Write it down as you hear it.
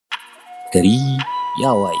Gari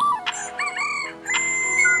ya waye.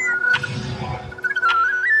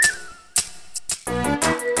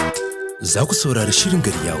 Za ku saurari shirin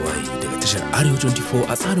Gari ya waye daga tashar Arewa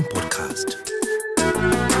 24 a tsarin podcast.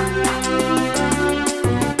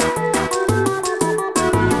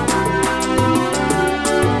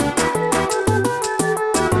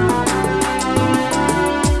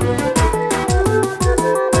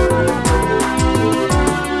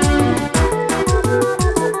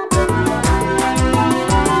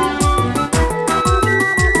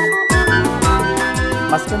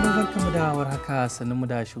 Sannu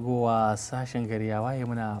da shigowa sashen Gari ya waye,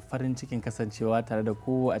 muna farin cikin kasancewa tare da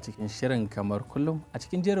ku a cikin shirin kamar kullum. A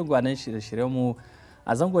cikin jerin gwanan shirye-shiryenmu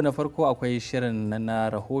a zango na farko akwai shirin na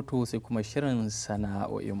rahoto, sai kuma shirin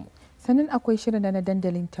sana'o'inmu. Sannan akwai shirin na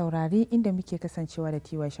dandalin taurari inda muke kasancewa da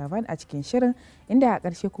Tiwa Shaban a cikin shirin, inda a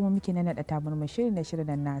ƙarshe kuma muke naɗa tabarmar shirin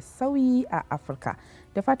na sauyi a Afirka.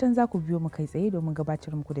 Da fatan za ku biyo mu kai tsaye domin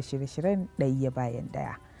gabatar muku da shirye-shiryen ɗaya bayan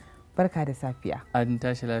ɗaya. Barka da safiya. An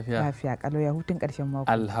tashi lafiya. Lafiya kalau, ya hutun ƙarshen mako.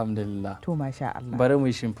 Alhamdulillah. To masha Allah. Bari mu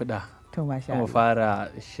shimfiɗa. To masha Allah. Mu fara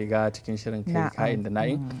shiga cikin shirin kai ka'in da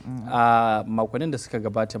na'in. A makonnin da suka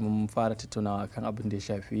gabata mun fara tattaunawa kan abin da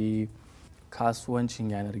ya shafi kasuwancin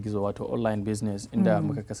yanar gizo, wato online business, inda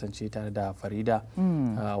muka kasance tare da Farida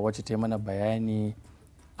wacce ta yi mana bayani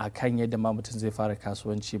akan yadda ma mutum zai fara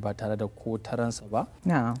kasuwanci ba tare da ko taransa ba.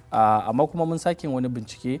 Amma kuma mun sake wani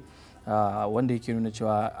bincike wanda yake nuna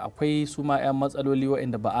cewa akwai su ma 'yan matsaloli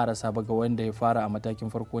waɗanda ba a rasa ba ga wanda ya fara a matakin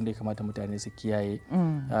farko wanda ya kamata mutane su kiyaye.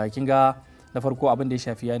 Kin ga na farko abin da ya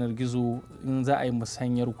shafi yanar gizo, in za a yi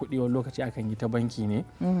musanyar kuɗi wani lokaci akan yi ta banki ne.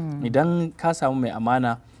 Idan ka samu mai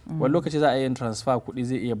amana, wani lokaci za a yi transfer kuɗi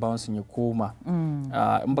zai iya bouncing ya koma.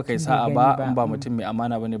 In baka yi sa'a ba, in ba mutum mai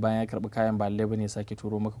amana bane, bayan ya karɓi kayan ba lallai bane sake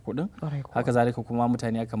turo maka kuɗin. Haka zalika kuma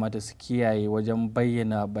mutane ya kamata su kiyaye wajen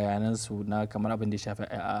bayyana bayanansu na kamar abin da ya shafi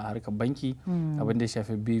a harkar banki, abin da ya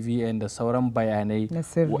shafi BVN da sauran bayanai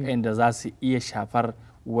waɗanda za su iya shafar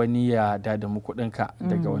wani ya dadamu kuɗinka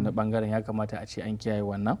daga wani bangaren. Ya kamata a ce an kiyaye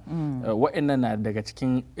wannan. Waɗannan na daga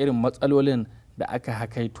cikin irin matsalolin da aka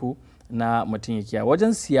hakaito na mutum ya kiyaye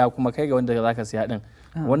wajen siya. Kuma kai ga wanda za ka siya din,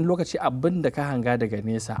 wani lokaci abin da ka hanga daga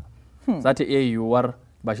nesa za ta iya yiwuwar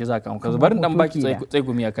ba shi za ka amka. Barin dan baki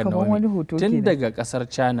tsegumi akan Naomi tun daga kasar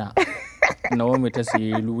China. Naomi ta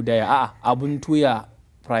siya ludaya, abun tuya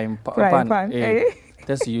prime pan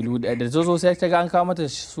ta siya ludaya da zo sai ta ga an kawo mata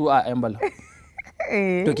su a envelope.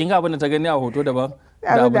 To kin ga abin da ta gani a hoto daban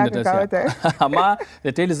da abin da ta siya, amma da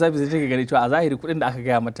ta yi lissafi sai take gani cewa a zahiri kuɗin da aka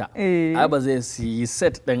gaya mata ai ba zai siyi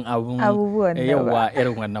set ɗin abubuwan yawa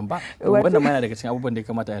irin wannan ba. Wannan ma yana daga cikin abubuwan da ya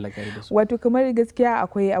kamata a yi la'akari da su. Wato kamar gaskiya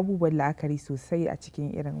akwai abubuwan la'akari sosai a cikin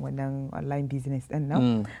irin wannan online business ɗin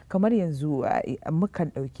nan. Kamar yanzu mukan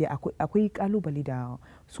ɗauke akwai kalubale da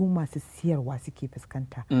su masu siyarwa suke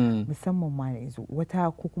fuskanta, musamman ma yanzu wata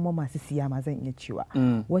ko kuma masu siya ma zan iya cewa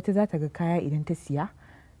wata za ta ga kaya idan ta siya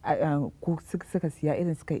ko suka siya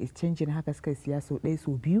irin suka exchange haka suka siya sau ɗaya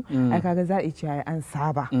sau biyu, ai kaga za a ce an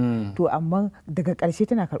saba. To amma daga ƙarshe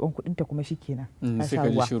tana karɓan kuɗin ta kuma shikenan ta sha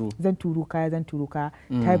ruwa. Zan turo kaya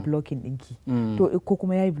ta yi blocking ɗinki, to ko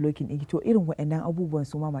kuma ya yi blocking ɗinki. To irin waɗannan abubuwan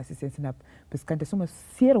su ma masu siyan suna fuskanta. su masu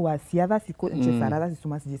siyarwa siya za su ko in ce tsara za su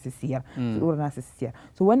ma su je su siyar, su ɗora nasu siyar.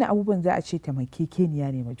 So wannan abubuwan za a ce taimakekeniya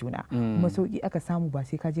ne ma juna, kuma sauki aka samu ba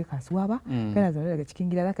sai ka je kasuwa ba, kana zaune daga cikin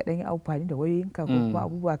gida zaka ɗan yi amfani da wayoyinka ko kuma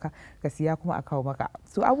abubuwa ka siya kuma a kawo maka.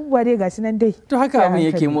 So abubuwa dai gashi nan dai. To haka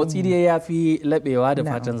abin yake, motsi dai ya fi laɓewa. Da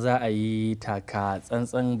fatan za a yi taka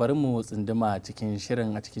tsantsan. Bari mu tsunduma cikin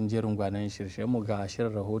shirin a cikin jerin gwanan shirye-shiryenmu ga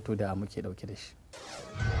shirin rahoto da muke dauke da shi.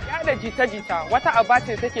 Yada jita-jita wata aba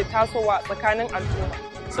ce take tasowa tsakanin al'umma.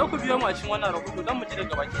 Sai ku biyo mu a cikin wannan rahoto don mu ji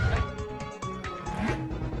daga bakin ɗan.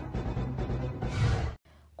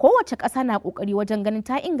 Kowace ƙasa na ƙoƙari wajen ganin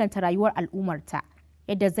ta inganta rayuwar al'ummarta,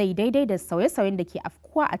 yadda zai daidai da sauye-sauyen da ke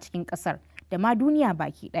afkuwa a cikin ƙasar da ma duniya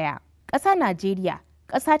baki ɗaya. Ƙasa Najeriya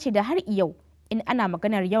ƙasa ce da har yau in ana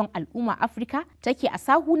maganar yawan al'umma Afirka take a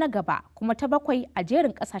sahu na gaba kuma ta bakwai a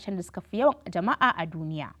jerin ƙasashen da suka fi yawan jama'a a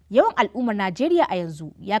duniya. Yawan al'ummar Najeriya a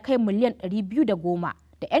yanzu ya kai miliyan 210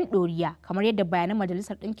 da 'yan ɗoriya, kamar yadda bayanan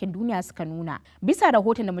Majalisar Ɗinkin Duniya suka nuna. Bisa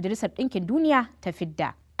rahoton da Majalisar Ɗinkin Duniya ta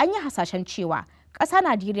fidda, an yi hasashen cewa ƙasa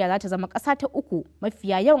Najeriya za ta zama ƙasa ta uku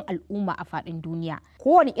mafiya yawan al'umma a faɗin duniya.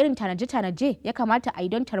 Kowane irin tanaje-tanaje ya kamata a yi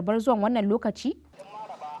don tarbar zuwan wannan lokaci?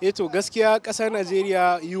 To gaskiya ƙasar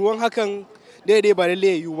Najeriya yiwuwan hakan daidai ba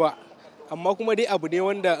lallai yiwu ba, amma kuma dai abu ne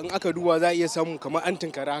wanda in aka duba za a iya samu kamar an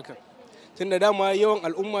tunkara hakan. Tunda dama yawan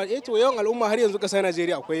al'umma, yawan al'umma har yanzu ƙasar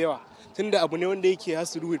Najeriya akwai yawa, tunda abu ne wanda yake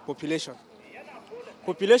has to do with population.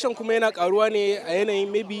 Population kuma yana karuwa ne a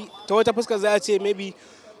yanayin maybe ta wata fuskar za a ce maybe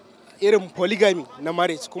irin polygamy na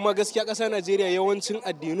marriage, kuma gaskiya ƙasar Najeriya yawancin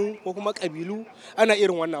addinu ko kuma ƙabilu ana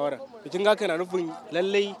irin wannan wurin. Kin ga kana nufin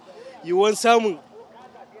lallai yiwuwan samun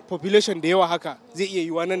population da yawa haka zai iya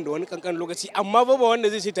yiwuwa nan da wani kankan lokaci, amma ba wanda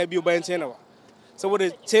zai ce ta biyo bayan China ba, saboda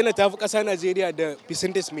China ta fi ƙasar Najeriya da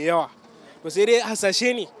percentage mai yawa. To sai dai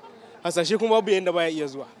hasashe kuma babu yanda baya iya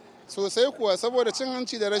zuwa. Sosai kuwa, saboda cin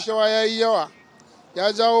hanci da rashawa ya yi yawa,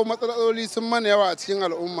 ya jawo matsaloli sun mana yawa a cikin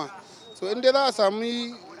al'umma. So in dai za a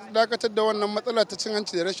sami dakatar da wannan matsala ta cin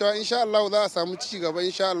hanci da rashawa, insha Allah za a samu ci gaba,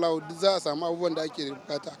 insha Allah duk za a samu abubuwan da ake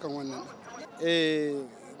bukata akan wannan.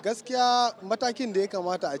 Gaskiya matakin da ya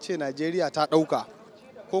kamata a ce Najeriya ta ɗauka,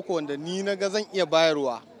 koko wanda ni na ga zan iya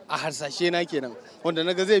bayarwa a harsashe na kenan, wanda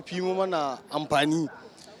na ga zai fi mu mana amfani,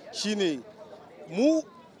 shine mu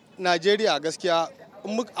Najeriya gaskiya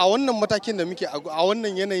a wannan matakin da muke, a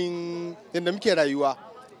wannan yanayin yadda muke rayuwa,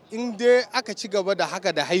 in dai aka ci gaba da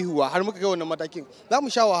haka da haihuwa har muka kai wannan matakin, za mu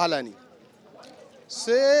sha wahala ne.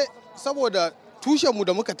 Sai saboda tushenmu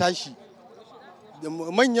da muka tashi,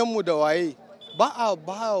 manyanmu da waye, ba a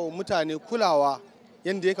ba wa mutane kulawa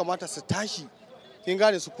yadda ya kamata su tashi, kin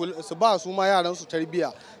gane, su ba su ma yaran su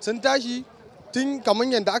tarbiyya. Sun tashi tun kamar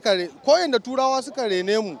yadda ko yadda turawa suka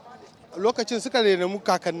rene mu lokacin, suka rene mu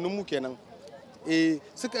kakanninmu kenan,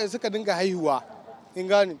 suka dinga haihuwa, kin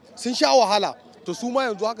gane, sun sha wahala. To su ma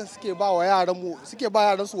yanzu haka suke ba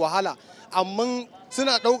yaran su wahala, amma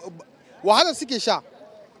suna wahala suke sha,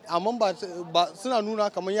 amma ba suna nuna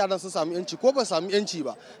kamar yaran sun sami yanci ko ba sami yanci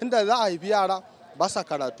ba. Inda za a haifi yara ba sa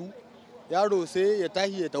karatu, yaro sai ya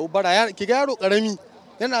tashi ya tafi bara, kiga yaro karami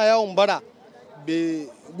yana yawon bara,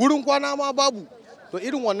 gurin kwana ma babu. To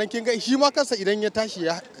irin wannan kin ga shi ma kansa idan ya tashi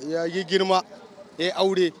ya yi girma, ya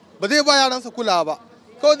aure, ba zai ba yaransa kulawa ba,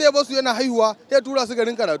 kawai zai basu yana haihuwa, ya tura su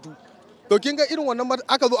garin karatu. To kin ga irin wannan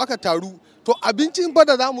aka zo aka taru, to abincin fa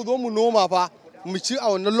da za mu zo mu noma fa mu ci a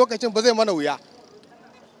wannan lokacin ba zai mana wuya,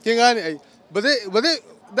 kin gane ai, ba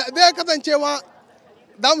zai kasance ma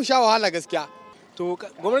za mu sha wahala gaskiya. To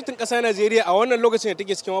gwamnatin ƙasar Najeriya a wannan lokacin da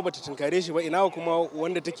take cikin ma bata tunkare shi ba, ina kuma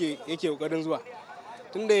wanda yake kokarin zuwa,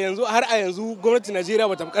 tunda yanzu har a yanzu gwamnatin Najeriya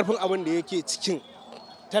bata fi karfin abin da yake cikin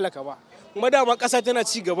talaka ba, kuma dama ƙasa tana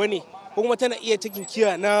ci gaba ne, ko kuma tana iya taking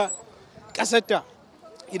kiya na ƙasarta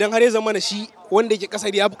idan har ya zama shi wanda yake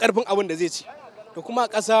ƙasar ya fi karfin abin da zai ci. To kuma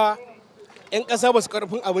ƙasa 'yan ƙasa ba su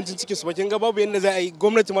karfin abincin cikin su ba, kin ga babu yadda za a yi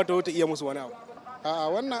gwamnati ma ta iya musu wani abu.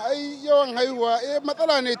 A'a, wannan ai yawan haihuwa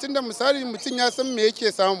matsala ne, tunda misali mutum ya san me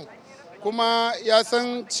yake samu kuma ya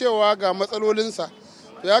san cewa ga matsalolinsa.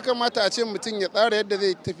 To ya kamata a ce mutum ya tsara yadda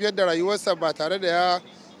zai tafiyar da rayuwarsa ba tare da ya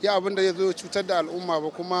yi abin da ya zo cutar da al'umma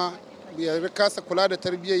ba, kuma ya kasa kula da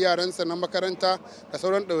tarbiyyar yaransa na makaranta da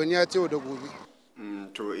sauran ɗawainiya ta yau da gobe.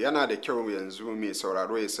 To yana da kyau yanzu mai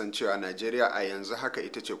sauraro ya san cewa Najeriya a yanzu haka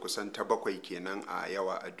ita ce kusan ta 7 kenan a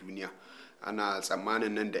yawa a duniya. Ana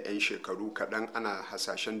tsammanin nan da 'yan shekaru kaɗan, ana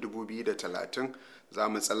hasashen 2030 za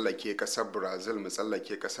mu tsallake ƙasar Brazil, mu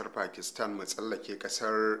tsallake ƙasar Pakistan, mu tsallake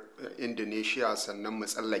ƙasar Indonesia, sannan mu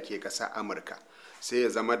tsallake ƙasar Amurka. Sai ya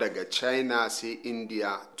zama daga China sai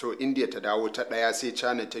India, to India ta dawo ta ɗaya, sai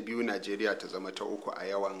China ta biyu, Najeriya ta zama ta 3 a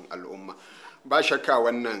yawan al'umma. Ba shakka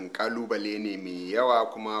wannan kalubale ne mai yawa,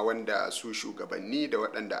 kuma wanda su shugabanni da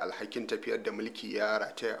waɗanda alhakin tafiyar da mulki ya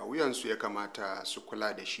rataya a wuyansu ya kamata su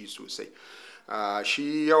kula da shi sosai.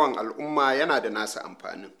 Shi yawan al'umma yana da nasa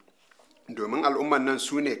amfanin, domin al'umman nan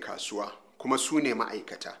su ne kasuwa kuma su ne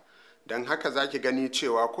ma'aikata. Don haka za ki gani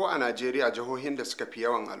cewa ko a Najeriya jihohin da suka fi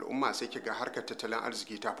yawan al'umma sai ki ga harkar tattalin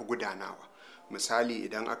arziki ta fi gudanawa. Misali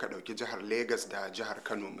idan aka ɗauki jihar Legas da jihar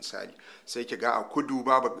Kano misali, sai ki ga a kudu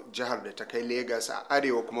babu jihar da ta kai Legas, a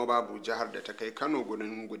arewa kuma babu jihar da ta kai Kano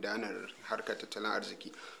gurin gudanar harkar tattalin arziki.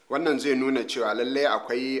 Wannan zai nuna cewa lallai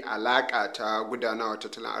akwai alaƙa ta gudanarwa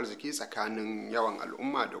tattalin arziki tsakanin yawan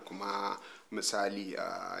al'umma da kuma misali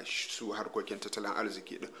su harkokin tattalin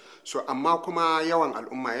arziki din. So amma kuma yawan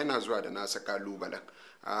al'umma yana zuwa da nasa kalubalen.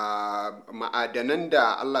 Ma'adanan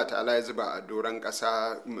da Allah ta'ala ya zuba a doron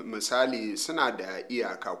ƙasa misali suna da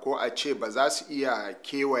iyaka, ko a ce ba za su iya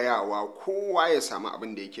kewayawa kowa ya samu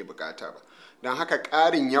abin da yake bukata ba. Don haka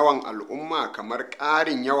ƙarin yawan al'umma kamar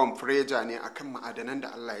ƙarin yawan fureja ne akan ma'adanan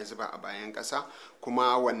da Allah ya zuba a bayan ƙasa,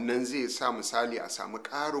 kuma wannan zai sa misali a samu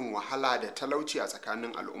ƙarin wahala da talauci a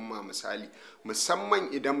tsakanin al'umma misali,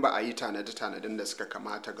 musamman idan ba a yi tanade-tanaden da suka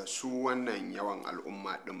kamata ga su wannan yawan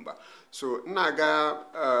al'umma ɗin ba. So ina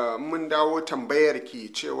ga mun dawo tambayar ki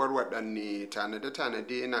cewar waɗanne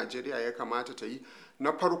tanade-tanade Najeriya ya kamata ta yi.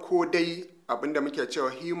 Na farko dai abinda muke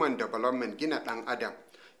cewa human development, gina ɗan adam,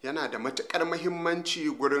 yana da matuƙar muhimmanci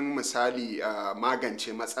gurin misali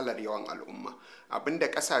magance matsalar yawan al'umma. Abinda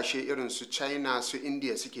ƙasashe irin su China su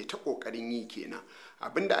India suke ta ƙoƙarin yi kenan.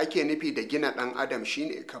 Abinda ake nufi da gina ɗan adam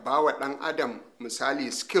shine ka ba wa ɗan adam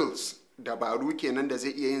misali skills, dabaru kenan da zai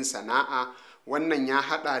iya yin sana'a. Wannan ya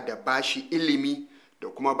haɗa da bashi ilimi da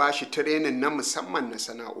kuma bashi training na musamman na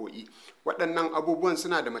sana'o'i. Waɗannan abubuwan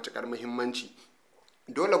suna da matuƙar muhimmanci.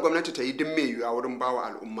 Dole gwamnati ta yi duk mai yiwuwa wurin bawa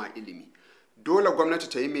al'umma ilimi. Dole gwamnati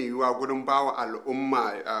ta yi mai yiwuwa gurin bawa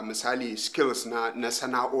al'umma misali skills na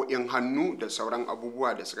sana'o'in hannu da sauran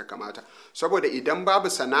abubuwa da suka kamata. Saboda idan babu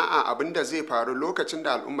sana'a, abin da zai faru lokacin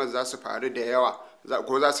da al'ummar za su faru da yawa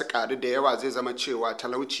ko za su karu da yawa, zai zama cewa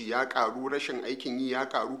talauci ya karu, rashin aikin yi ya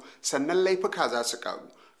karu, sannan laifuka za su karu.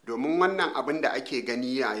 Domin wannan abin da ake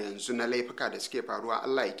gani a yanzu na laifuka da suke faruwa,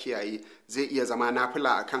 Allah ya kiyaye, zai iya zama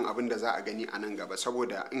nafila akan abin da za a gani a nan gaba.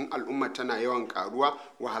 Saboda in al'umma tana yawan karuwa,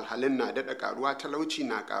 wahalhalun na daɗa karuwa, talauci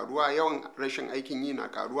na karuwa, yawan rashin aikin yi na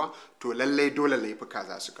karuwa, to lallai dole laifuka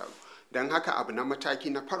za su karu. Don haka abu na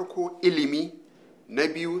mataki na farko ilimi, na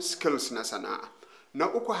biyu skills na sana'a, na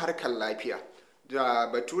uku harkar lafiya. Da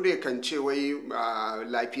bature kan ce wai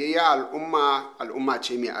lafiyayya al'umma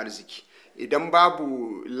ce mai arziki. Idan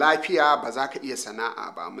babu lafiya ba za ka iya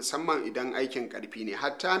sana'a ba, musamman idan aikin karfi ne.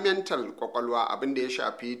 Hatta mental kwakwalwa, abin da ya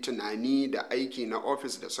shafi tunani da aiki na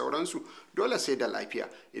ofis da sauransu, dole sai da lafiya.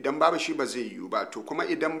 Idan babu shi ba zai yiwu ba. To kuma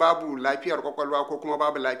idan babu lafiyar kwakwalwa ko kuma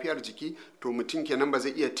babu lafiyar jiki, to mutum kenan ba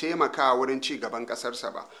zai iya taimakawa wurin ci gaban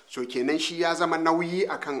kasarsa ba. So kenan shi ya zama nauyi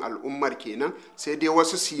akan al'ummar kenan, sai dai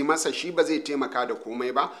wasu su yi masa, shi ba zai taimaka da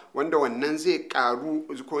komai ba, wanda wannan zai karu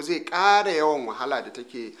ko zai ƙara yawan wahala da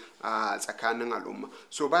take a tsakanin al'umma.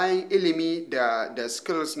 So bayan ilimi da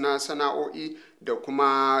skills na sana'o'i da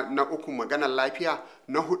kuma na uku maganar lafiya,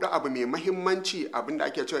 na hudu abu mai mahimmanci abin da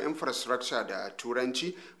ake cewa infrastructure da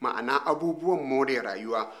turanci, ma'ana abubuwan more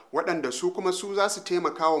rayuwa, waɗanda su kuma su za su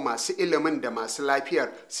taimaka wa masu ilimin da masu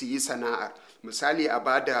lafiyar su yi sana'ar. Misali a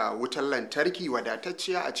bada wutar lantarki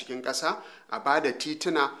wadatacciya a cikin ƙasa, a bada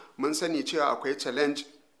tituna. Mun sani cewa akwai challenge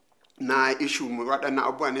na ishu, waɗannan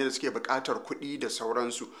abubuwa ne da suke buƙatar kuɗi da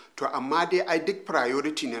sauransu. To amma dai ai duk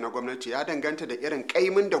priority ne na gwamnati, ya danganta da irin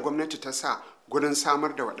ƙaimin da gwamnati ta sa gurin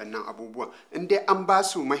samar da waɗannan abubuwan. In dai an ba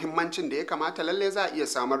su muhimmancin da ya kamata, lalle za a iya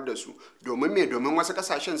samar da su. Domin wasu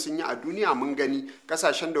ƙasashen sun yi a duniya, mun gani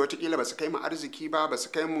ƙasashen da watakila ba su kai mu arziki ba, ba su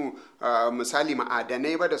kai mu misali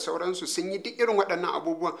ma'adanai ba da sauransu, sun yi duk irin waɗannan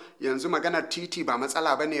abubuwan. Yanzu maganar titi ba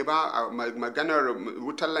matsala ba ne ba, maganar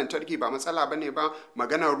wutar lantarki ba matsala ba ne ba,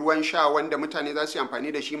 maganar ruwan sha wanda mutane za su yi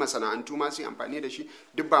amfani da shi, masana'antu ma su yi amfani da shi,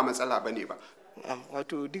 duk ba matsala ba ne ba.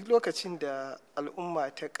 Wato duk lokacin da al'umma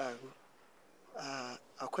ta ƙaru,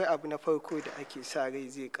 akwai abu na farko da ake sa rai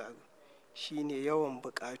zai karu, shine yawan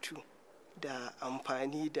bukatu da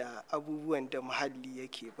amfani da abubuwan da muhalli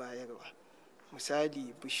yake bayarwa.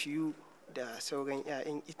 Misali bishiyu da sauran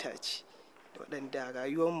 'ya'yan itace waɗanda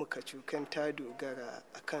rayuwarmu kacokan ta dogara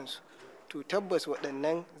a kansu. To tabbas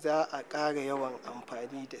waɗannan za a ƙara yawan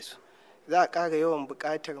amfani da su, za a ƙara yawan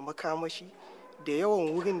buƙatar makamashi da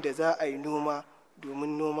yawan wurin da za a yi noma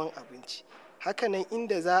domin noman abinci. Hakanan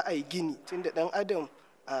inda za a yi gini, tunda ɗan adam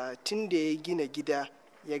tun da ya gina gida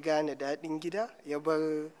ya gane daɗin gida, ya bar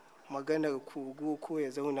maganar kogo ko ya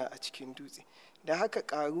zauna a cikin dutse. Da haka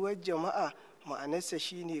ƙaruwar jama'a ma'anarsa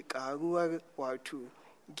shine ƙaruwar wato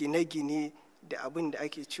gine-gine da abin da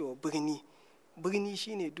ake cewa birni. Birni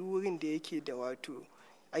shine duk wurin da yake da wato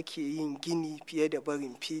ake yin gini fiye da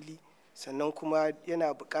barin fili, sannan kuma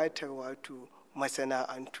yana buƙatar wato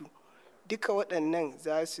masana'antu. Duka waɗannan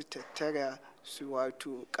za su tattara su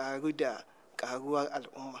wato ƙaru da ƙaruwar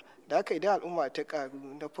al'umma. Da haka idan al'umma ta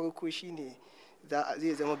ƙaru, na farko shine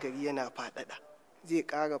zai zama gari yana faɗaɗa, zai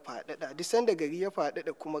ƙara faɗaɗa. Duk sanda gari ya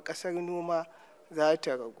faɗaɗa kuma ƙasar noma za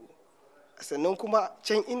ta ragu, sannan kuma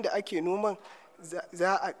can inda ake noman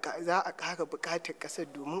za a ƙara buƙatar ƙasar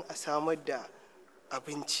domin a samar da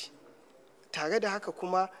abinci. Tare da haka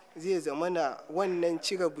kuma zai zamana wannan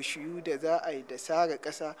cire bishiyu da za a yi da sare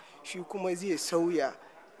ƙasa, shi kuma zai sauya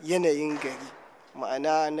yanayin gari,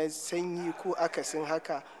 ma'ana na sanyi ko akasin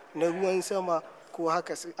haka, na ruwan sama ko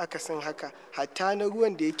akasin haka, hatta na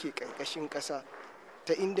ruwan da yake ƙarƙashin ƙasa.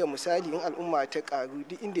 Ta inda misali in al'umma ta ƙaru,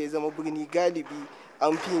 duk inda ya zama birni galibi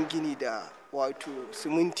an fi yin gini da wato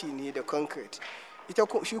siminti ne da concrete.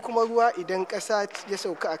 Shi kuma ruwa idan ƙasa ya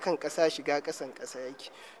sauka akan ƙasa, shiga ƙasan ƙasa yake.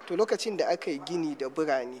 To lokacin da aka yi gini da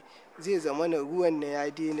birane, zai zama na ruwan na ya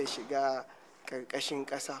daina shiga ƙarƙashin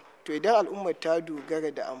ƙasa. To idan al'ummar ta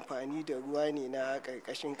dogara da amfani da ruwa ne na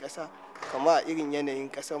ƙarƙashin ƙasa, kama a irin yanayin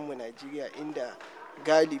ƙasarmu Najeriya, inda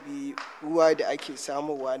galibi ruwa da ake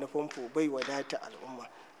samowa na famfo bai wadata al'umma,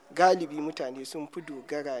 galibi mutane sun fi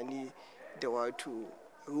dogara ne da wato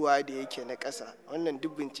ruwa da yake na ƙasa. Wannan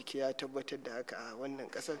duk bincike ya tabbatar da haka a wannan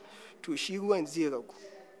ƙasar. To shi ruwan zai ragu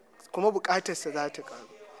kuma buƙatarsa za ta ƙaru.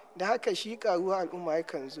 Da haka shi ƙaruwa al'umma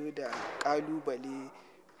yakan zo da ƙalubale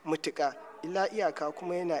mutuƙa, illa iyaka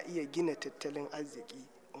kuma yana iya gina tattalin arziki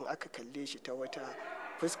in aka kalle shi ta wata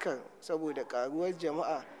fuskar, saboda ƙaruwar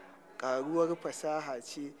jama'a ƙaruwar fasaha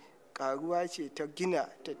ce, ƙaruwa ce ta gina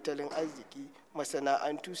tattalin arziki.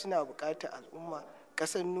 Masana'antu suna buƙatar al'umma,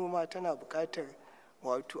 ƙasar noma tana buƙatar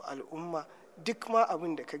wato al'umma. Duk ma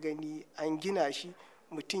abin da ka gani an gina shi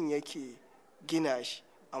mutum yake gina shi,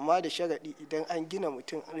 amma da sharaɗi idan an gina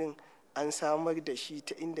mutum ɗin an samar da shi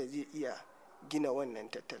ta inda zai iya gina wannan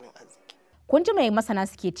tattalin arziki. Kun ji mai masana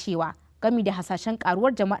suke cewa gami da hasashen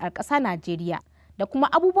karuwar jama'ar ƙasa Najeriya da kuma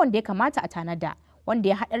abubuwan da ya kamata a tanada, wanda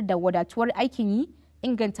ya haɗar da wadatuwar aikin yi,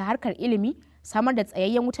 inganta harkar ilimi, samar da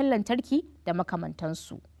tsayayyen wutar lantarki da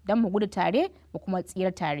makamantansu, don mu gudu tare mu kuma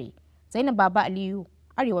tsira tare. Zainab Baba Aliyu,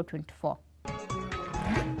 Arewa 24.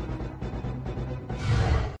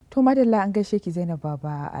 To madalla an gaishe ki Zainab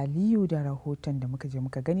Baba Aliyu da rahoton da muka je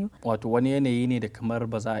muka gani. Wato wani yanayi ne da kamar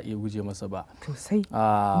ba za a iya guje masa ba. Sosai.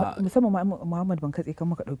 Musamman Muhammad ban katse kan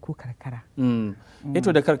muka ɗauko karkara.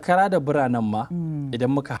 Ito da karkara da biranen ma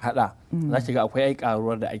idan muka hada za ki ga akwai ai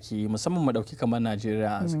karuwar da ake yi, musamman mu dauki kamar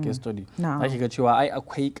Najeriya as case study. Za ki ga cewa ai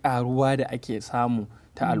akwai karuwa da ake samu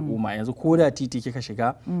ta al'umma. Yanzu ko da titi kika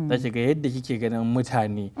shiga za ki ga yadda kike ganin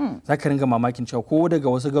mutane, za ka ringa mamakin cewa ko daga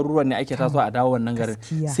wasu garuruwan ne ake tasowa a dawo wannan garin,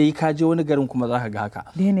 sai ka je wani garin kuma za ka ga haka.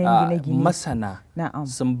 Masana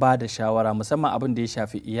sun ba da shawara musamman abin da ya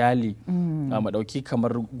shafi iyali, mu dauki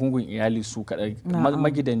kamar gungun iyali su kadai,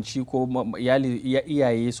 magidanci ko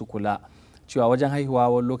iyaye su kula cewa wajen haihuwa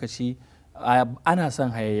wani lokaci ana son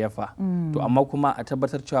hayayyafa, to amma kuma a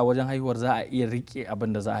tabbatar cewa wajen haihuwar za a iya rike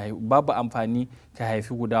abin da za a haihu. Babu amfani ka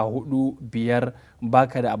haifi guda 4 5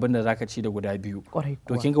 baka da abin da zaka ci da guda 2.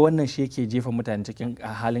 To kin ga wannan shi yake jefa mutane cikin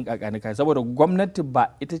halin kakanika, saboda gwamnati ba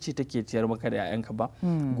ita ce take ciyar maka da 'ya'yanka ba,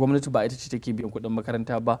 gwamnati ba ita ce take biyan kuɗin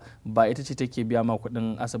makaranta ba ita ce take biya ma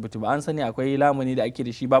kuɗin asibiti ba. An sani akwai lamuni da ake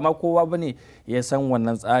da shi, ba ma kowa bane ya san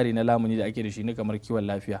wannan tsari na lamuni da ake da shi ne kamar kiwon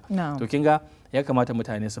lafiya. To kin ga ya kamata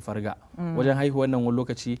mutane su farga wajen haihuwar nan wani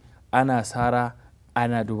lokaci ana sara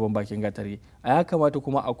ana duban bakin gatari. A ya kamata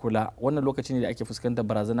kuma a kula, wannan lokaci ne da ake fuskantar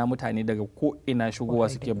barazana, mutane daga ko ina shigowa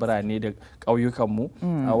suke birane da ƙauyukanmu.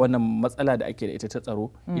 A wannan matsala da ake da ita ta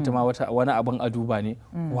tsaro, ita ma wani abin a duba ne.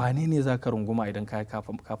 Wane ne za ka runguma idan ka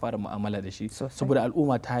fara mu'amala da shi, saboda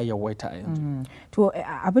al'umma ta yawaita a yanzu. To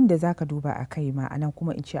abin da za ka duba a kai ma anan,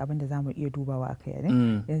 kuma in ce abin da za mu iya dubawa a kai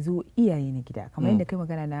yanzu iyaye na gida, kamar yadda kai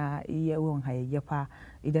magana na yawan hayayyafa.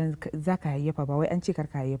 Idan za ka hayayyafa, ba wai an ce kar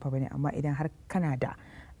ka hayayyafa ba ne, amma idan har kana da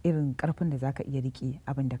irin karfin da zaka iya rike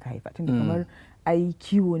abin da ka haifa, tunda kamar ai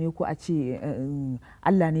kiwo ne ko a ce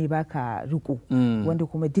Allah ne baka riko, wanda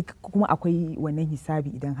kuma duk kuma akwai wannan hisabi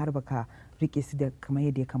idan har baka rike su da kamar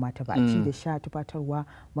yadda ya kamata ba, a ci da sha, tufatarwa,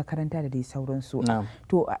 makaranta da dai sauransu.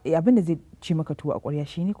 To abin da zai ci maka tuwo a ƙwarya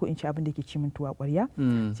shine, ko in ci abin da ke ci min tuwo a ƙwarya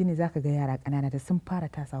shine zaka ga yara ƙanana da sun fara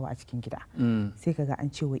tasawa a cikin gida, sai kaga an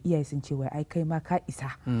ce wa iyaye sun ce wai ai kai ma ka isa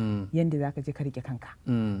yanda zaka je ka rike kanka.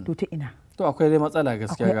 To ta ina? To akwai dai matsala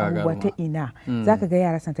gaskiya ga akwai ta ina zaka ga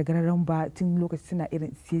yara san ta gararan ba tun lokaci suna irin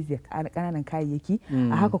siyar kananan kayayyaki,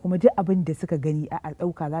 a haka kuma duk abin da suka gani a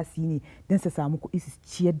dauka za su yi ne don su samu kuɗi su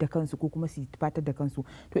ciyar da kansu ko kuma su fatar da kansu.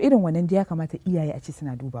 To irin wannan da ya kamata iyaye a ce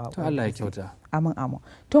suna dubawa. To Allah ya kyauta. Amin amin.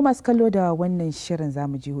 To masu kallo, da wannan shirin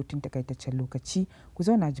zamu je hutun takaitaccen lokaci, ku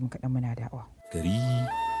zauna jim kaɗan muna da'awa. Gari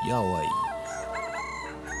ya waye.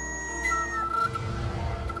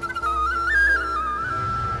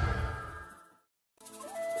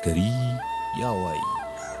 Gari ya waye.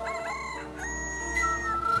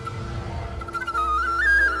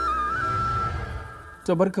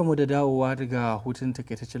 To barkamu da dawowa daga hutun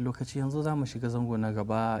takaitaccen lokaci. Yanzu za mu shiga zango na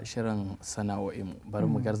gaba, shirin sana'o'in. Bari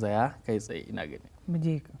mu garzaya kai tsaye, ina gani. Mu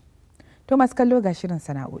je. To masu kallo, ga shirin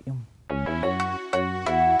sana'o'in.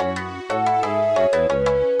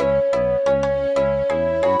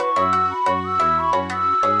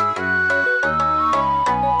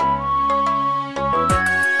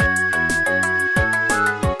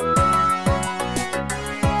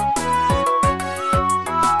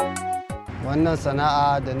 Wannan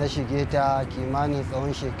sana'a da na shige ta kimanin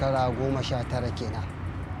tsawon shekara 19 kenan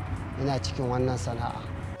ina cikin wannan sana'a.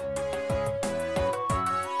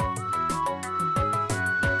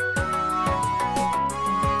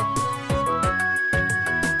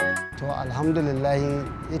 To alhamdulillahi,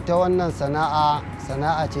 ita wannan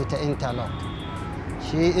sana'a ce ta interlock.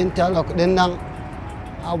 Shi interlock din nan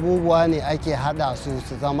abubuwa ne ake hada su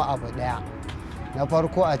zama abu daya. na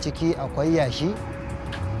farko a ciki akwai yashi,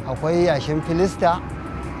 akwai yashin filista,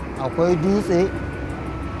 akwai dutse,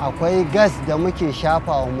 akwai gas da muke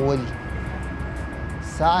shafa wa moli.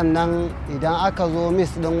 Sa'an nan idan aka zo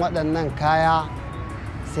mis ɗin waɗannan kaya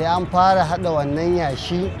sai an fara haɗa wannan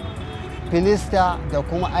yashi filista da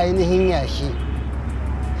kuma ainihin yashi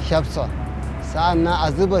shapson. Sa'an nan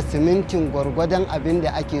a zuba simintin gwargwadon abin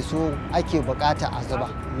da ake so ake bukata a zuba.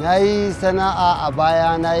 Na yi sana'a a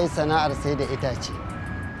baya, na yi sana'ar sai da itace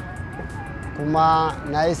kuma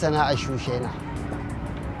na yi sana'ar shushena.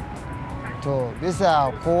 To bisa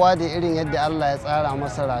kowa da irin yadda Allah ya tsara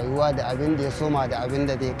masa rayuwa da abin da ya soma da abin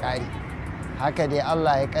da zai ƙare. Haka dai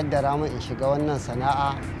Allah ya kaddara min in shiga wannan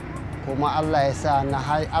sana'a kuma Allah ya sa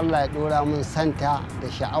Allah ya ɗora min santa da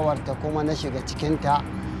sha'awarta kuma na shiga cikinta,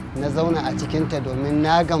 na zauna a cikinta domin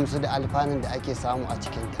na gamsu da alfanun da ake samu a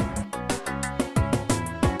cikinta.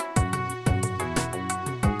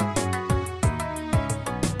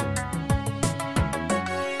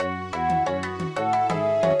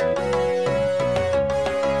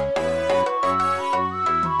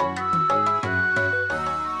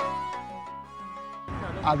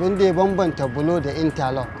 Abin da ya bambanta bulo da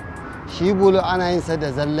interlock, shi bulo ana yin sa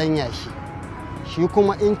da zallan yashi, shi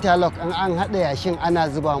kuma interlock an haɗa yashin ana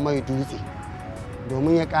zuba mai dutse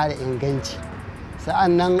domin ya ƙara inganci.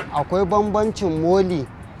 Sa'an nan akwai bambancin moli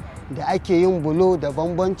da ake yin bulo da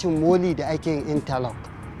bambancin moli da ake yin interlock.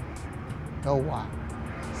 Yawwa.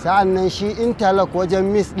 Sa'an nan shi interlock wajen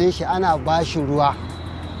mis ɗin shi ana ba shi ruwa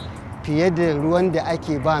fiye da ruwan da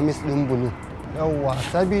ake ba mis ɗin bulo. Yawwa,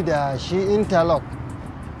 sabida shi interlock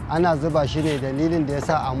ana zuba shi ne dalilin da ya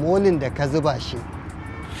sa a molin da ka zuba shi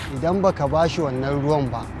idan baka ba shi wannan ruwan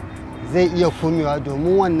ba zai iya kumewa,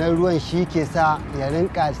 domin wannan ruwan shi ke sa ya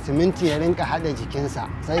rinka siminti ya rinka hada jikinsa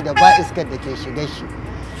sai da ba iskar da ke shiga shi.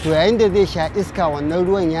 To yayin da zai sha iska wannan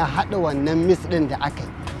ruwan ya hada wannan mis din da aka yi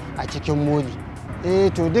a cikin moli.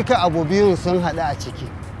 To duka abu biyun sun hada a ciki.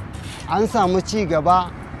 An samu ci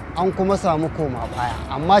gaba an kuma samu koma baya,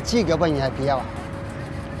 amma ci gaban ya fi yawa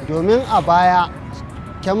domin a baya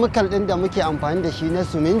chemical ɗin da muke amfani da shi na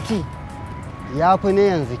siminti ya fi ne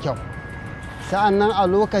yanzu kyau. Sa'an nan a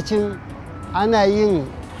lokacin ana yin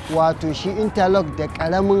wato shi interlock da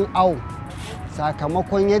ƙaramin au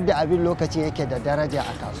sakamakon yadda abin lokacin yake da daraja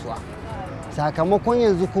a kasuwa. Sakamakon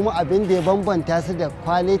yanzu kuma abin da ya bambanta su da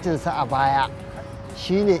kwalitinsa a baya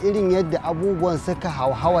shine irin yadda abubuwan suka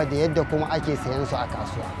hauhawa da yadda kuma ake sayan su a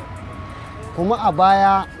kasuwa. Kuma a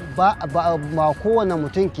baya ba kowane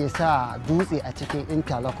mutum ke sa dutse a cikin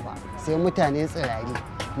interlock ba, sai mutane tsirari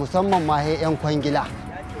musamman ma 'yan kwangila.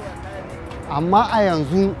 Amma a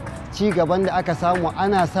yanzu ci gaban da aka samu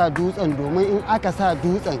ana sa dutsen domin in aka sa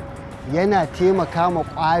dutsen yana taimaka ma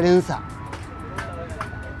ƙwarinsa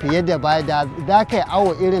fiye da baya. Da za ka yi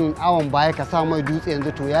awo irin awon baya ka sa mai dutse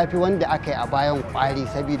yanzu to ya fi wanda aka yi a bayan ƙwari,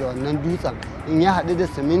 saboda wannan dutsen in ya haɗu da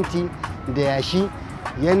siminti da yashi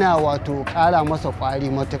yana wato ƙara masa ƙwari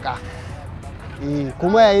matuƙa.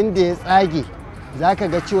 Kuma yayin da ya tsage za ka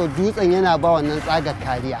ga cewa dutsen yana ba wannan tsagar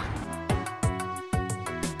kariya.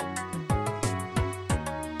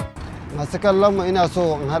 Masu kallon mu ina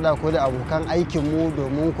so in haɗa ku da abokan aikinmu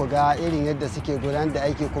domin ku ga irin yadda suke gudanar da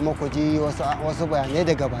aiki kuma ku ji wasu bayanai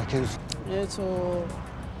daga bakinsu. To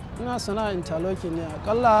ina sana'ar interlocking ne,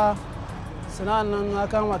 akalla sana'ar nan na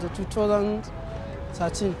kama ta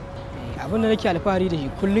 2013. Abin da nake alfahari da shi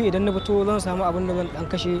kullum idan na fito zan samu abin da zan dan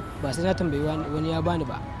kashe ba sai na tambayi wani ya bani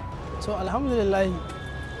ba. To alhamdulillah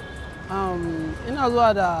ina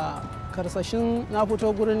zuwa da karsashin na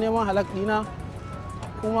fito gurin neman halak dina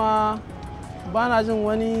kuma ba na jin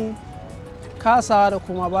wani kasawa da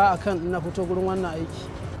kuma ba akan na fito gurin wannan aiki.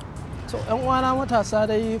 To yan uwana matasa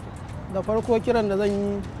dai da farko kiran da zan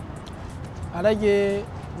yi a rage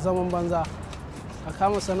zaman banza, a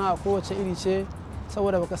kama sana'a kowace iri ce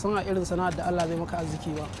saboda baka san a irin sana'ar da Allah zai maka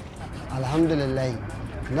arziki ba. Alhamdulillah,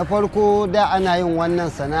 na farko da ana yin wannan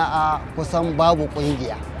sana'a kusan babu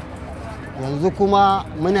kungiya, yanzu kuma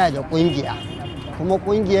muna da kungiya, kuma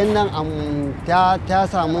kungiyar nan ta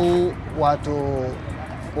samu wato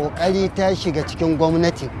kokari ta shiga cikin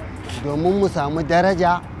gwamnati domin mu samu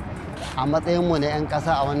daraja a matsayinmu na 'yan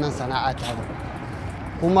ƙasa a wannan sana'a ta.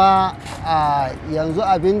 Kuma yanzu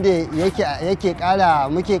abin da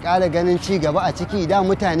muke ƙara ganin ci gaba a ciki, da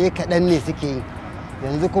mutane kaɗan ne suke yi,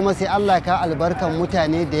 yanzu kuma sai Allah ka albarkan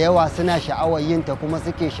mutane da yawa suna sha'awar yin ta kuma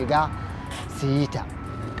suke shiga su yi ta.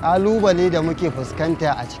 Ƙalubale da muke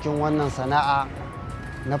fuskanta a cikin wannan sana'a,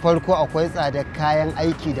 na farko akwai tsadar kayan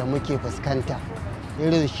aiki da muke fuskanta,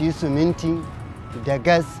 irin shi siminti da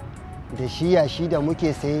gas da shi yashi da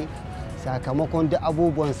muke saye, sakamakon duk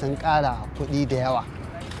abubuwan sun ƙara kuɗi da yawa.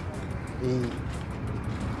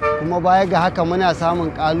 kuma baya ga haka muna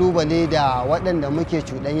samun kalubale da waɗanda muke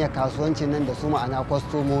cuɗanya kasuwancin nan da su ma'ana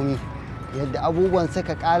kwastomomi yadda abubuwan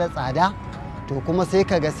suka ƙara tsada to kuma sai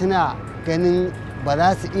kaga suna ganin ba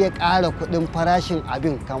za su iya ƙara kuɗin farashin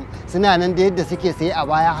abin suna nan da yadda suke saye a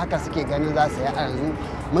baya haka suke ganin za su yi a yanzu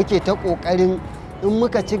muke ta ƙoƙarin in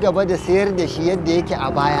muka ci gaba da sayar da shi yadda yake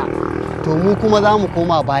a baya to mu kuma za mu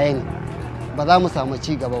koma baya ne ba za mu samu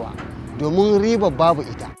ci gaba ba domin ribar babu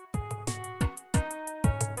ita.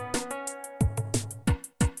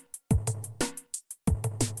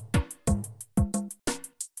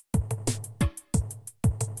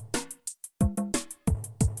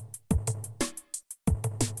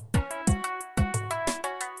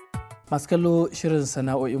 masu kallo shirin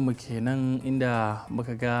sana'o'inmu kenan inda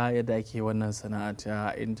muka ga yadda ake wannan sana'a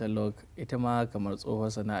ta interlock ita ma kamar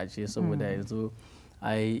tsohon sana'a ce saboda yanzu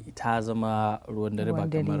ai ta zama ruwan dare ba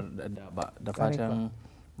kamar da fatan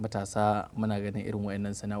matasa muna ganin irin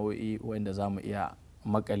wayannan sana'o'i wanda za mu iya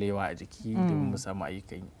makalewa a jiki domin mu samu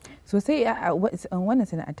ayyukan yi sosai. Wannan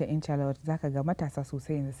sana'a ta interlock zaka ga matasa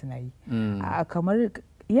sosai yanzu suna yi kamar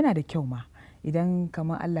yana da kyau ma idan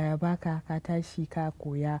kamar Allah ya baka ka tashi ka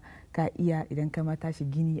koya ka iya idan ka ma tashi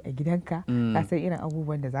gini a gidanka ka san irin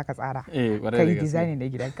abubuwan da zaka tsara ka yi design na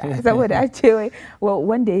gidanka saboda a ce wai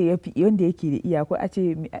wanda yake da iya ko a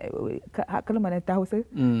ce kalmar ta Hausa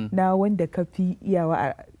na wanda ka fi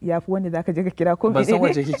iyawa ya fi wanda zaka je ka kira ko ban san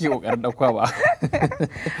wace kike kokarin dauka ba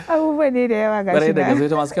abubuwa ne da yawa gashi bare da gaske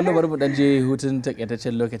to masu kallo bari mu dan je hutun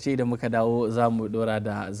takaitaccen lokaci idan muka dawo za mu dora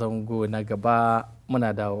da zango na gaba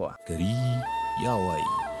muna dawowa. Gari ya waye.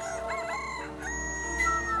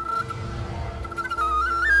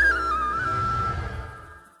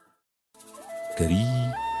 Gari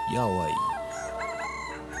ya waye.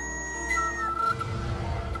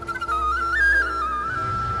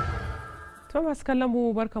 Thomas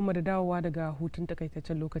Kallamu barkanmu da dawowa daga hutun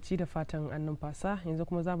takaitaccen lokaci da fatan an numfasa yanzu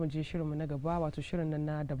kuma za mu je shirinmu na gaba wato shirin nan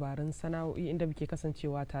na dabarun sana'o'i inda muke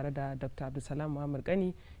kasancewa tare da Dr. Abdulsalam Muhammad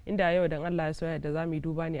Gani inda yau dan Allah ya soya da za mu yi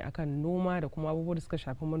duba ne akan noma da kuma abubuwan da suka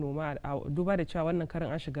shafi manoma duba da cewa wannan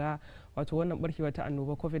karin an shiga wato wannan barkewa ta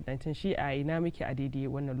annoba COVID-19 shi a ina muke a daidai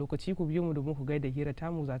wannan lokaci ku biyo mu domin ku ga da hira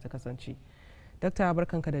tamu za ta kasance. Dakta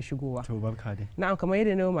barkanka da shigowa. To barka dai. Na'am kamar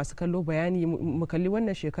yadda na masu kallo bayani mu kalli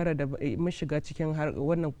wannan shekarar da mun shiga cikin har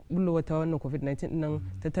wannan bullowa ta wannan COVID-19 nan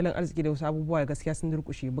tattalin arziki da wasu abubuwa gaskiya sun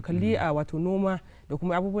durkushe. Mu kalli a wato noma da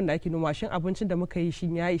kuma abubuwan da ake noma shin abincin da muka yi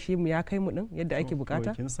shin ya ishe mu ya kai mu din yadda ake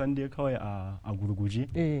bukata? Kin san dai kawai a gurguje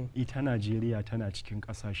ita Najeriya tana cikin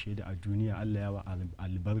kasashe da a duniya Allah ya wa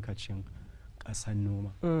albarkacin kasan noma.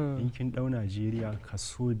 In kin dau Najeriya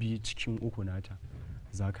kaso 2 cikin 3 nata.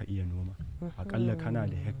 Za ka iya noma akalla kana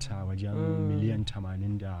da hekta wajen miliyan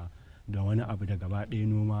 80 da wani abu da gaba ɗaya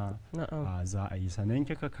noma za a yi sannan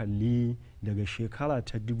kika kalli daga shekara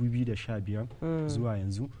ta 2015 zuwa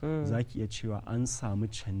yanzu za ki iya cewa an samu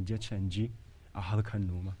canje-canje a harkar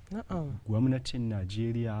noma gwamnatin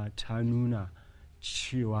Najeriya ta nuna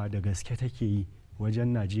cewa da gaske take yi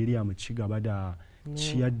wajen Najeriya mu ci gaba da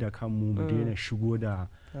ciyar da kanmu mu daina shigo da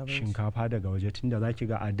shinkafa daga waje tunda za ki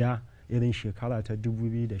ga a da irin shekara ta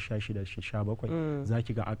 2016-17 za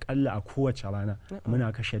ki ga akalla a kowace rana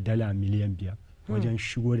muna kashe dala miliyan 5 wajen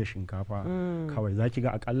shigo da shinkafa kawai za ki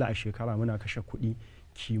ga akalla a shekara muna kashe kuɗi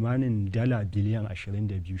kimanin dala biliyan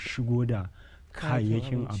 22 shigo da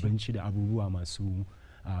kayayyakin abinci da abubuwa masu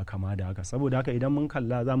kama da haka saboda haka idan mun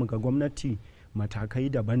kalla za mu ga gwamnati matakai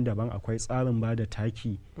daban-daban akwai tsarin ba da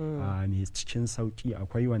taki mai cikin sauki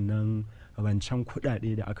akwai wannan rancen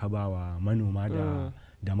kuɗaɗe da aka ba wa manoma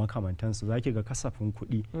da makamantansu za ki ga kasafin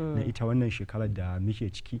kuɗi na ita wannan shekarar da muke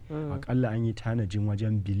ciki akalla an yi tanajin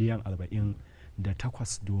wajen biliyan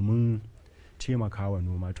 48 domin taimakawa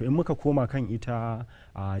noma to in muka koma kan ita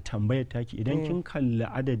tambayar taki idan kin kalli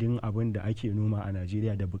adadin abin da ake noma a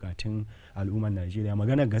Najeriya da bukatun al'ummar Najeriya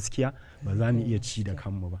magana gaskiya ba za mu iya ci da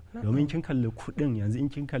kanmu ba domin kin kalli kuɗin yanzu in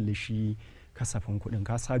kin kalli shi kasafin kuɗin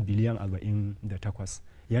ka sa biliyan 48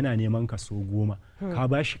 yana neman kaso 10 ka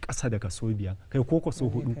ba shi ƙasa da kaso 5 kai ko kaso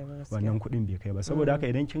 4 wannan kuɗin bai kai ba saboda haka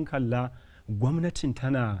idan kin kalla gwamnatin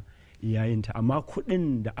tana yayinta amma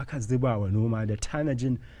kuɗin da aka zuba wa noma da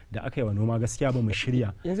tanajin da aka yi wa noma gaskiya ba mu shirya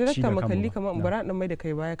yanzu da makalli kamar bara dan mai da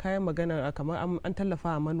kai baya kayan magana kamar an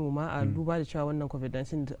tallafa manoma a duba da cewa wannan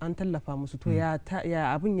COVID-19 an tallafa musu to ya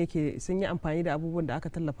abin yake sun yi amfani da abubuwan da aka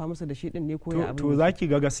tallafa musu da shi din ne ko ya abin to zaki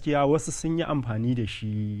ga gaskiya wasu sun yi amfani da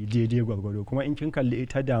shi daidai gwargwado kuma in kin kalli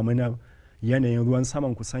ita damunar yanayin ruwan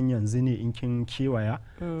saman kusan yanzu ne in kin kewaya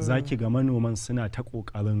zaki ga manoman suna ta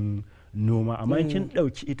kokarin noma amma kin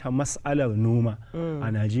ɗauki ita mas'alar noma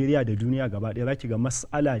a Najeriya da duniya gaba ɗaya zaki ga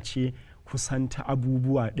mas'ala ce kusan ta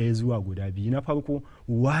abubuwa ɗaya zuwa guda biyu. Na farko,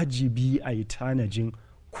 wajibi a yi tanajin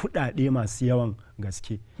kuɗaɗe masu yawan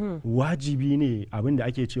gaske. Wajibi ne abin da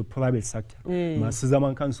ake ce private sector masu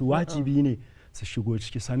zaman kansu wajibi ne su shigo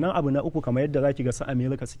ciki. Sannan abu na uku, kamar yadda zaki ga su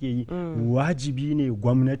America suke yi, wajibi ne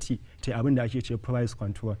gwamnati ta abin da ake ce price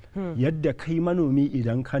control. Yadda kai manomi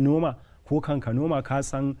idan ka noma ko kan ka noma ka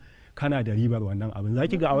san kana da ribar wannan abin.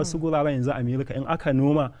 Zaki ga a wasu guraren yanzu America in aka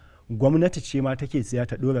noma gwamnati ce ma take siya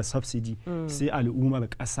ta dora subsidy sai al'ummar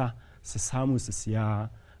ƙasa su samu su siya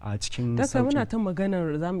a cikin sauki. Muna ta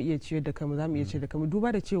maganar za mu iya ciyar da kanmu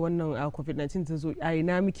duba da ce wannan covid-19 ta zo a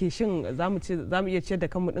ina muke shin za mu iya ciyar da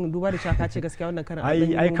kanmu din duba da cewa ka ce gaskiya wannan karan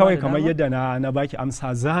ai kawai kamar yadda na baki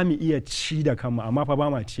amsa za mu iya ci da kanmu amma fa ba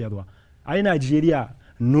ma ciyarwa. Ai Najeriya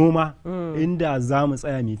noma inda za mu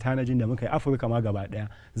tsaya mai tanajin da muka yi Afirka ma gaba daya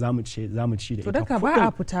za mu ci da ita. To daga ba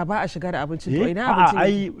a fita ba a shiga da abincin to ina abincin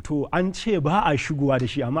ai to an ce ba a shigowa da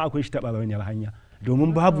shi amma akwai shi ta barauniyar hanya.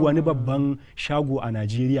 Domin babu wani babban shago a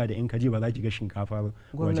Najeriya da in ka je ba za ki ga shinkafar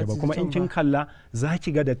waje ba, kuma in kin kalla za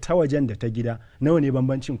ki ga da ta wajen da ta gida nawa ne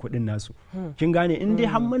bambancin kuɗin nasu. Kin gane in dai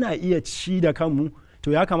har muna iya ci da kanmu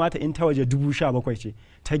to ya kamata in ta waje 17,000 ce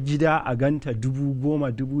ta gida a ganta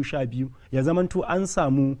 10,000 12,000 ya zamanto an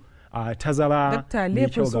samu a tazara. Dakta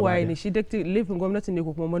laifin su waye ne shi? Dakta laifin gwamnati ne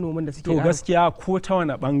ko kuma manoman da suke? To gaskiya ko ta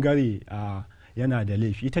wani bangare yana da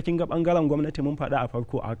laifi. Ita kin ga bangaren gwamnati mun faɗa a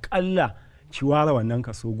farko akalla ki ware wannan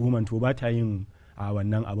kaso 10 to ba ta yin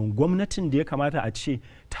wannan abin. Gwamnatin da ya kamata a ce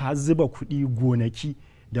ta zuba kuɗi gonaki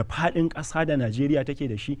da faɗin ƙasa da Najeriya take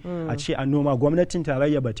da shi a ce an noma, gwamnatin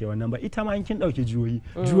tarayya ba ta yi wannan ba. Ita ma kin ɗauki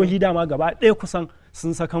jihohi dama gaba ɗaya kusan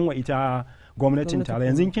sun sakan wa ita gwamnatin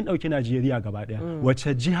tarayya. Yanzu kin ɗauki Najeriya gaba ɗaya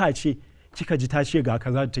wacce jiha ce kika ji ta ce ga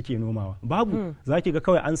kaza da take nomawa? Babu. Za ki ga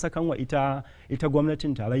kawai an sakan wa ita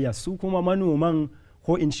gwamnatin tarayya. Su kuma manoman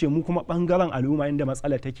ko in ce mu kuma bangaren al'umma inda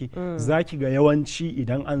matsala take za ki ga yawanci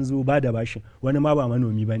idan an zo ba da bashin wani ma ba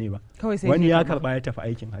manomi bane ba, wani ya karba ya tafi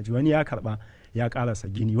aikin haji, wani ya karba ya karasa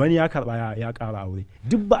gini, wani ya karba ya kara aure.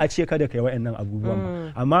 Duk ba a ce kada kai wa'annan abubuwan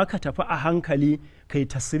ba, amma ka tafi a hankali kai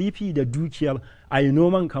tasrifi da dukiyar a yi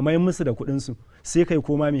noman kamar musu da kuɗin su sai kai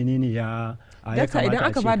koma menene ya kamata. Idan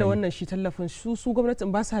aka ba da wannan shi tallafin su gwamnatin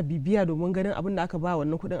ba sa bibiya domin ganin abin da aka ba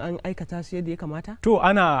wannan kuɗin an aikata su yadda ya kamata? To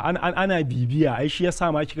ana bibiya. Ai shi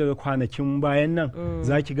yasa ma kika ga kwanakin bayan nan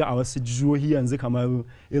za ki ga a wasu jihohi yanzu kamar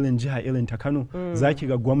irin jiha irin ta Kano za ki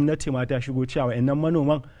ga gwamnati ma ta shigo cewa wa'annan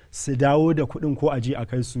manoman su dawo da kuɗin ko aje a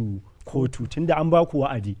kai su kotu tunda an ba ku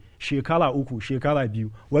wa'adi shekara 3 shekara 2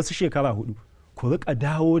 wasu shekara 4 ku rika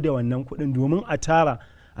dawo da wannan kuɗin domin a tara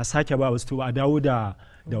a sake ba wasu to a dawo da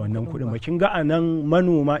wannan kuɗin ba. Kin ga anan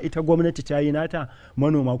manoma ita gwamnati ta yi nata,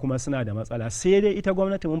 manoma kuma suna da matsala. Sai dai ita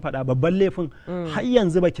gwamnati mun faɗa babban laifin har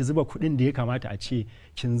yanzu ba ki zuba kuɗin da ya kamata a ce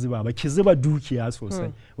kin zuba ba, ki zuba dukiya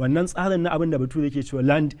sosai. Wannan tsarin na abin da bature yake cewa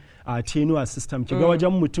land tenure system, ki ga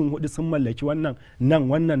wajen mutum 4 sun mallaki wannan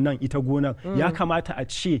nan ita gonar. Ya kamata a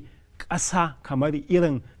ce ƙasa kamar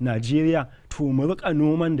irin Najeriya to mu rika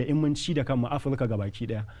noman da in mun ci da kanmu Afirka gabaki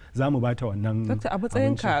daya za mu bata wannan. Dokta, a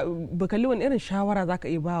matsayinka bakalli wani irin shawara zaka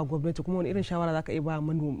iya ba gwamnati kuma wani irin shawara zaka iya ba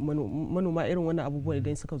manoma irin wannan abubuwan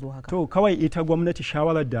idan suka zo haka? To kawai ita gwamnati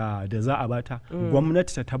shawarar da za a bata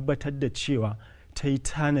gwamnati ta tabbatar da cewa ta yi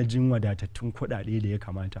tanajin wadatattun kuɗaɗe da ya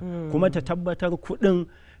kamata kuma ta tabbatar kuɗin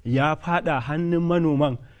ya fada hannun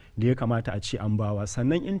manoman da ya kamata a ce an bawa.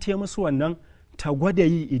 Sannan in ta musu wannan ta gwada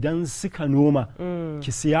yi idan suka noma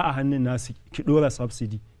ki siya a hannun nasu ki dora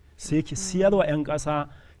subsidy sai ki siyar wa 'yan ƙasa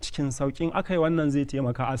cikin sauƙin. Aka yi wannan zai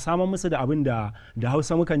taimaka a samar musu da abin da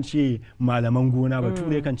Hausa mukan ce malaman gona,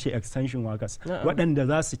 bature kan ce extension workers, waɗanda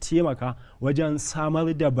za su taimaka wajen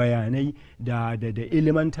samar da bayanai da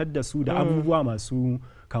ilimantar da su da abubuwa masu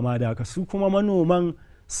kama da haka. Su kuma manoman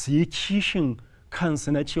su yi kishin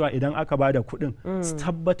kansu na cewa idan aka ba da kuɗin su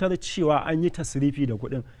tabbatar cewa an yi tasrifi da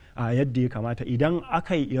kuɗin a yadda ya kamata. Idan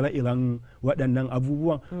aka yi ire-iren waɗannan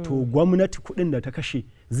abubuwan to gwamnati kuɗin da ta kashe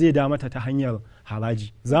zai da mata ta hanyar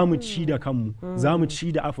haraji. Za mu ci da kanmu, za mu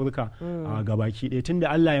ci da Afirka a gabaki ɗaya tunda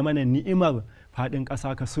Allah ya mana ni'imar faɗin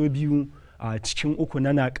ƙasa kaso 2 a cikin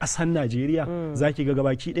 3 na ƙasar Najeriya. Za ki ga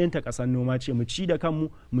gabaki ɗayanta ƙasar noma ce, mu ci da kanmu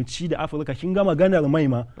mu ci da Afirka. Kin ga maganar mai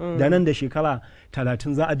ma da nan da shekara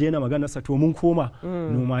 30 za a daina maganarsa to mun koma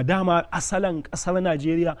noma. Dama asalin ƙasar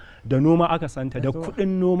Najeriya da noma aka santa da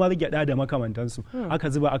kuɗin nomar gyaɗa da makamantansu aka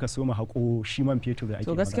zuba aka soma haƙo shi man fetur da ake magana.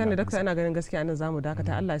 To gaskiya ne Dakta, ina ganin gaskiya nan zamu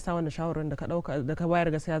dakata. Allah ya sa wannan shawarar da ka dauka da ka bayar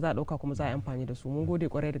gaskiya za a dauka kuma za a amfani da su. Mun gode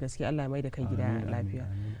kwarai da gaskiya. Allah ya mai da kai gida lafiya.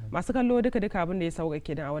 Masu kallo duka abin da ya sauka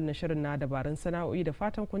kenan a wannan shirin na dabarun sana'o'i, da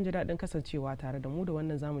fatan kun ji daɗin kasancewa tare da mu. Da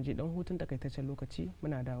wannan zamu je dan hutun takaitaccen lokaci,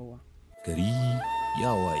 muna dawowa. Gari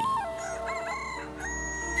ya waye.